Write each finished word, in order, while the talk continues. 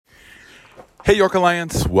Hey, York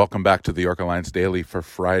Alliance. Welcome back to the York Alliance Daily for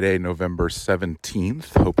Friday, November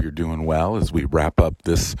 17th. Hope you're doing well as we wrap up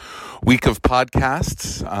this week of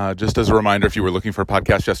podcasts. Just as a reminder, if you were looking for a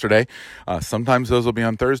podcast yesterday, sometimes those will be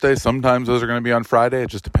on Thursday. Sometimes those are going to be on Friday.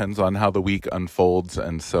 It just depends on how the week unfolds.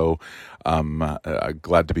 And so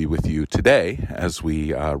glad to be with you today as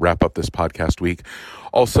we wrap up this podcast week.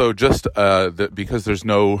 Also, just because there's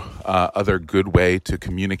no other good way to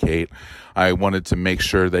communicate, I wanted to make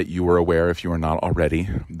sure that you were aware, if you are not already,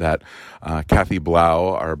 that Kathy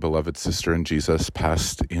Blau, our beloved sister in Jesus,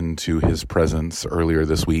 passed into his presence earlier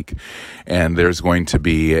this week. And there's going to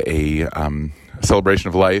be a celebration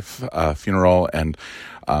of life, funeral, and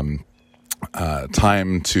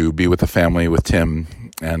time to be with the family, with Tim,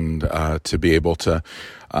 and to be able to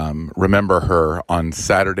remember her on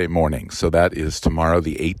Saturday morning. So that is tomorrow,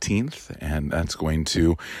 the 18th, and that's going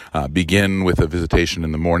to begin with a visitation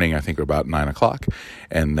in the morning, I think about 9 o'clock,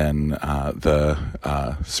 and then the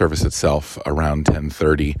service itself around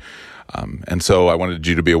 10:30. And so I wanted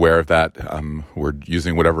you to be aware of that. We're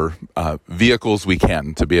using whatever vehicles we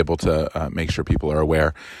can to be able to make sure people are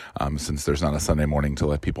aware, since there's not a Sunday morning to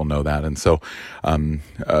let people know that. And so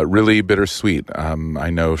really bittersweet. I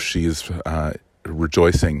know she's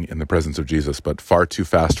rejoicing in the presence of Jesus, but far too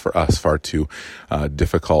fast for us, far too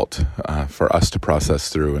difficult for us to process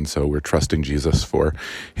through. And so we're trusting Jesus for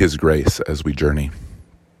his grace as we journey.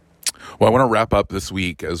 Well, I want to wrap up this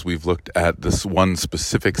week as we've looked at this one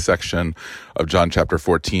specific section of John chapter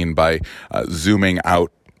 14 by zooming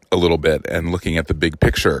out a little bit and looking at the big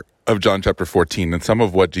picture of John chapter 14 and some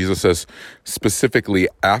of what Jesus says specifically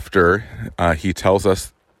after he tells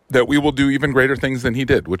us that we will do even greater things than he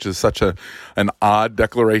did, which is such an odd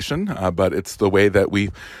declaration, but it's the way that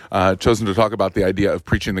we've chosen to talk about the idea of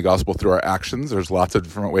preaching the gospel through our actions. There's lots of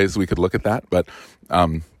different ways we could look at that, but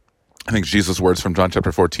I think Jesus' words from John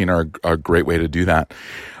chapter 14 are a great way to do that.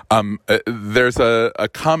 There's a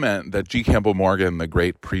comment that G. Campbell Morgan, the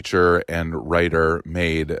great preacher and writer,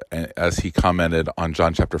 made as he commented on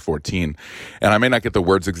John chapter 14. And I may not get the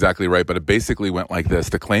words exactly right, but it basically went like this.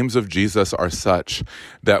 The claims of Jesus are such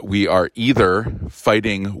that we are either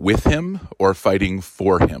fighting with him or fighting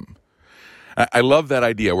for him. I love that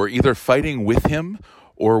idea. We're either fighting with him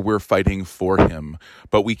or we're fighting for him,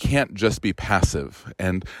 but we can't just be passive.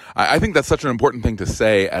 And I think that's such an important thing to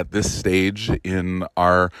say at this stage in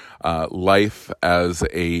our life as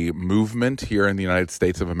a movement here in the United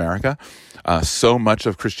States of America. So much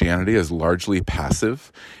of Christianity is largely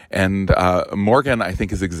passive. And Morgan, I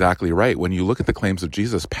think, is exactly right. When you look at the claims of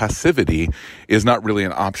Jesus, passivity is not really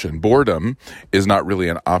an option. Boredom is not really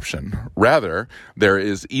an option. Rather, there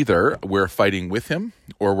is either we're fighting with him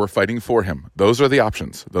or we're fighting for him. Those are the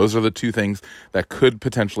options. Those are the two things that could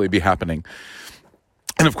potentially be happening.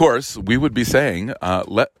 And of course, we would be saying,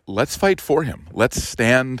 let's fight for him. Let's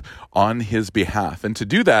stand on his behalf. And to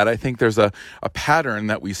do that, I think there's a pattern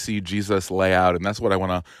that we see Jesus lay out, and that's what I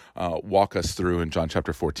want to walk us through in John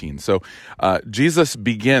chapter 14. So Jesus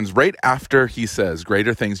begins right after he says,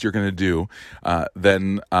 greater things you're going to do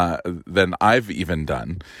than I've even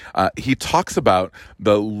done. He talks about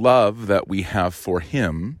the love that we have for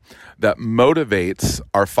him that motivates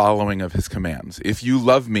our following of his commands. If you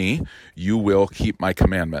love me, you will keep my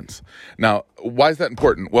commandments. Now, why is that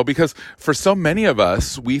important? Well, because for so many of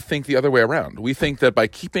us, we think the other way around. We think that by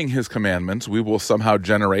keeping his commandments, we will somehow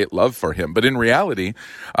generate love for him. But in reality,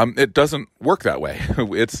 it doesn't work that way.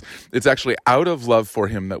 It's actually out of love for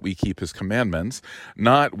him that we keep his commandments,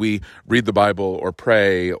 not we read the Bible or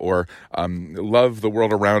pray or love the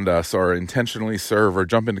world around us or intentionally serve or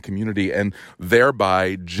jump into community and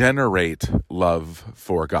thereby generate love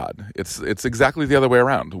for God. It's exactly the other way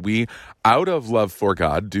around. We, out of love for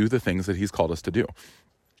God, do the things that he's called us to do.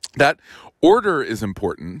 That order is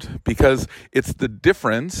important because it's the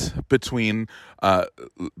difference between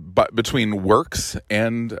works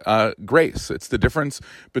and grace. It's the difference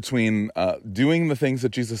between doing the things that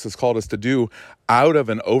Jesus has called us to do out of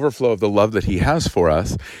an overflow of the love that he has for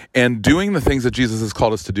us and doing the things that Jesus has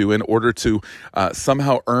called us to do in order to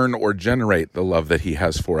somehow earn or generate the love that he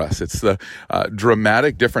has for us. It's the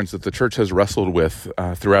dramatic difference that the church has wrestled with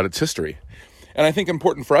throughout its history. And I think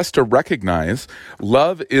important for us to recognize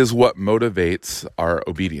love is what motivates our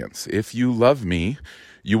obedience. If you love me,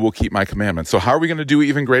 you will keep my commandments. So how are we going to do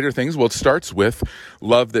even greater things? Well, it starts with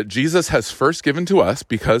love that Jesus has first given to us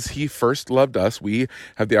because he first loved us. We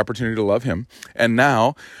have the opportunity to love him. And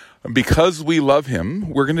now, because we love him,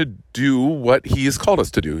 we're going to do what he has called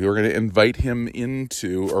us to do. We're going to invite him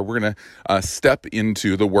into, or we're going to step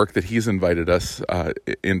into the work that he's invited us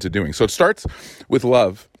into doing. So it starts with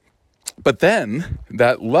love. But then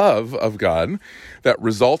that love of God that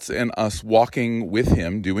results in us walking with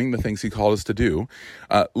him, doing the things he called us to do,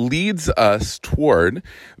 leads us toward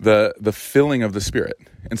the filling of the Spirit.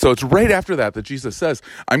 And so it's right after that Jesus says,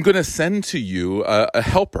 I'm going to send to you a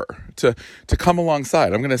helper to come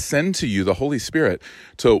alongside. I'm going to send to you the Holy Spirit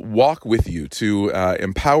to walk with you, to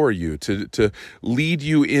empower you, to lead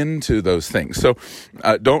you into those things. So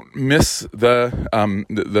don't miss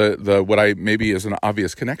the what I maybe is an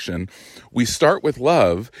obvious connection. We start with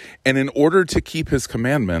love, and in order to keep his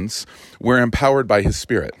commandments, we're empowered by his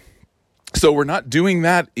Spirit. So we're not doing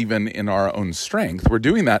that even in our own strength. We're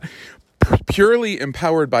doing that purely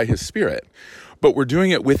empowered by his Spirit, but we're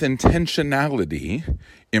doing it with intentionality,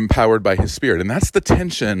 empowered by his Spirit. And that's the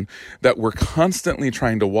tension that we're constantly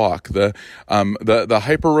trying to walk. The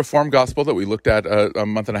hyper-reform gospel that we looked at a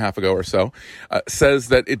month and a half ago or so says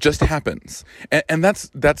that it just happens. And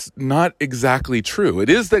that's not exactly true. It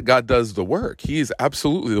is that God does the work. He's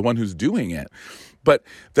absolutely the one who's doing it. But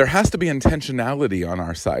there has to be intentionality on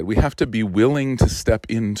our side. We have to be willing to step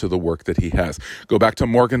into the work that he has. Go back to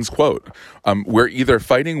Morgan's quote. We're either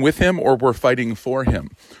fighting with him or we're fighting for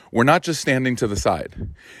him. We're not just standing to the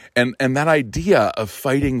side. And that idea of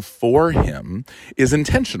fighting for him is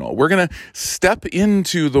intentional. We're going to step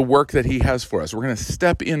into the work that he has for us. We're going to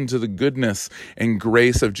step into the goodness and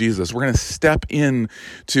grace of Jesus. We're going to step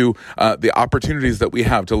into the opportunities that we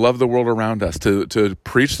have to love the world around us, to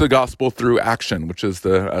preach the gospel through action, which is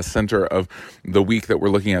the center of the week that we're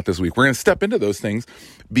looking at this week. We're going to step into those things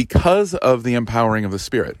because of the empowering of the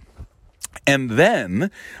Spirit. And then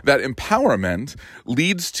that empowerment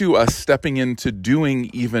leads to us stepping into doing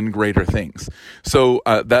even greater things. So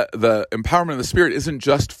that the empowerment of the Spirit isn't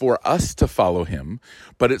just for us to follow him,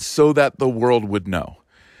 but it's so that the world would know.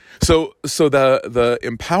 So the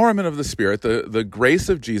empowerment of the Spirit, the grace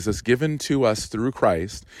of Jesus given to us through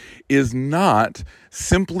Christ, is not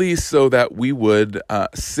simply so that we would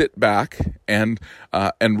sit back and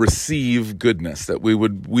receive goodness. That we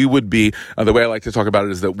would be the way I like to talk about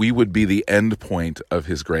it is that we would be the end point of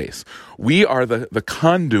his grace. We are the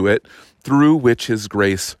conduit through which his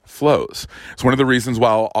grace flows. It's one of the reasons why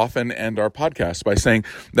I'll often end our podcast by saying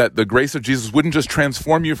that the grace of Jesus wouldn't just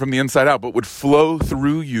transform you from the inside out, but would flow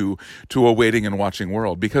through you to a waiting and watching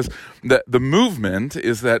world. Because the movement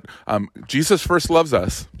is that Jesus first loves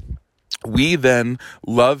us. We then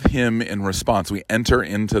love him in response. We enter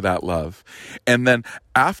into that love. And then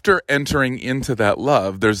after entering into that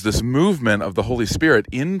love, there's this movement of the Holy Spirit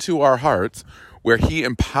into our hearts where he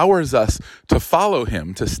empowers us to follow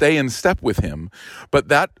him, to stay in step with him. But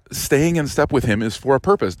that staying in step with him is for a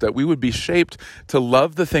purpose, that we would be shaped to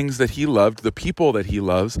love the things that he loved, the people that he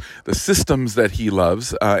loves, the systems that he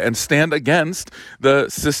loves, and stand against the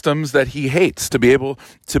systems that he hates, to be able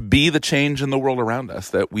to be the change in the world around us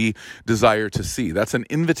that we desire to see. That's an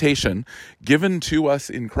invitation given to us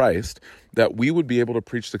in Christ, that we would be able to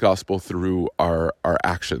preach the gospel through our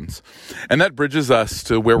actions. And that bridges us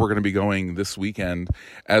to where we're going to be going this weekend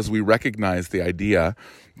as we recognize the idea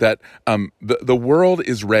that the world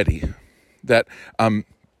is ready, that and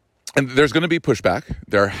there's going to be pushback.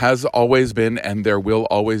 There has always been and there will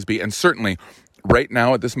always be. And certainly right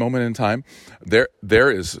now at this moment in time, there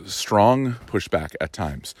is strong pushback at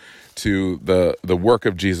times to the work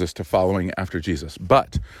of Jesus, to following after Jesus.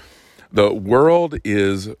 But the world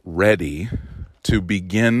is ready to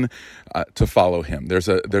begin to follow him. There's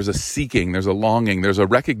a seeking, there's a longing, there's a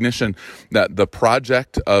recognition that the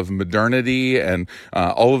project of modernity and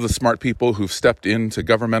all of the smart people who've stepped into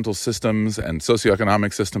governmental systems and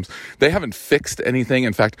socioeconomic systems, they haven't fixed anything.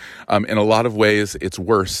 In fact, in a lot of ways, it's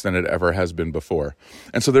worse than it ever has been before.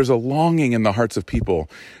 And so there's a longing in the hearts of people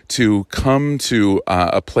to come to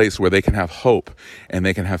a place where they can have hope and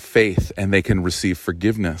they can have faith and they can receive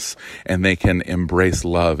forgiveness and they can embrace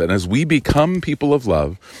love. And as we become people of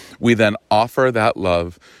love, we then offer that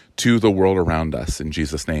love to the world around us in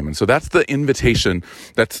Jesus' name. And so that's the invitation.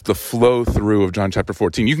 That's the flow through of John chapter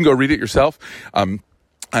 14. You can go read it yourself.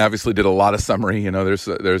 I obviously did a lot of summary.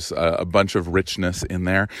 There's a bunch of richness in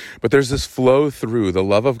there, but there's this flow through the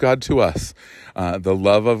love of God to us, the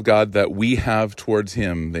love of God that we have towards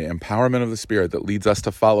him, the empowerment of the Spirit that leads us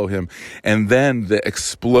to follow him, and then the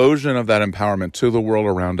explosion of that empowerment to the world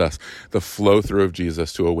around us, the flow through of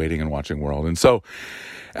Jesus to a waiting and watching world. And so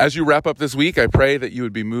As you wrap up this week, I pray that you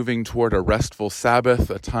would be moving toward a restful Sabbath,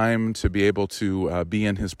 a time to be able to be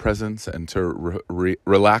in his presence and to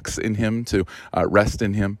relax in him, to rest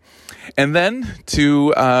in him. And then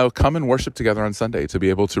to come and worship together on Sunday, to be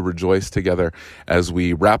able to rejoice together as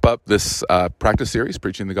we wrap up this practice series,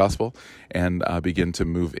 Preaching the Gospel, and begin to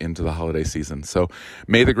move into the holiday season. So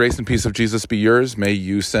may the grace and peace of Jesus be yours. May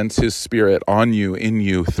you sense his Spirit on you, in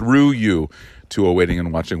you, through you, to a waiting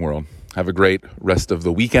and watching world. Have a great rest of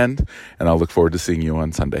the weekend, and I'll look forward to seeing you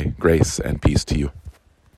on Sunday. Grace and peace to you.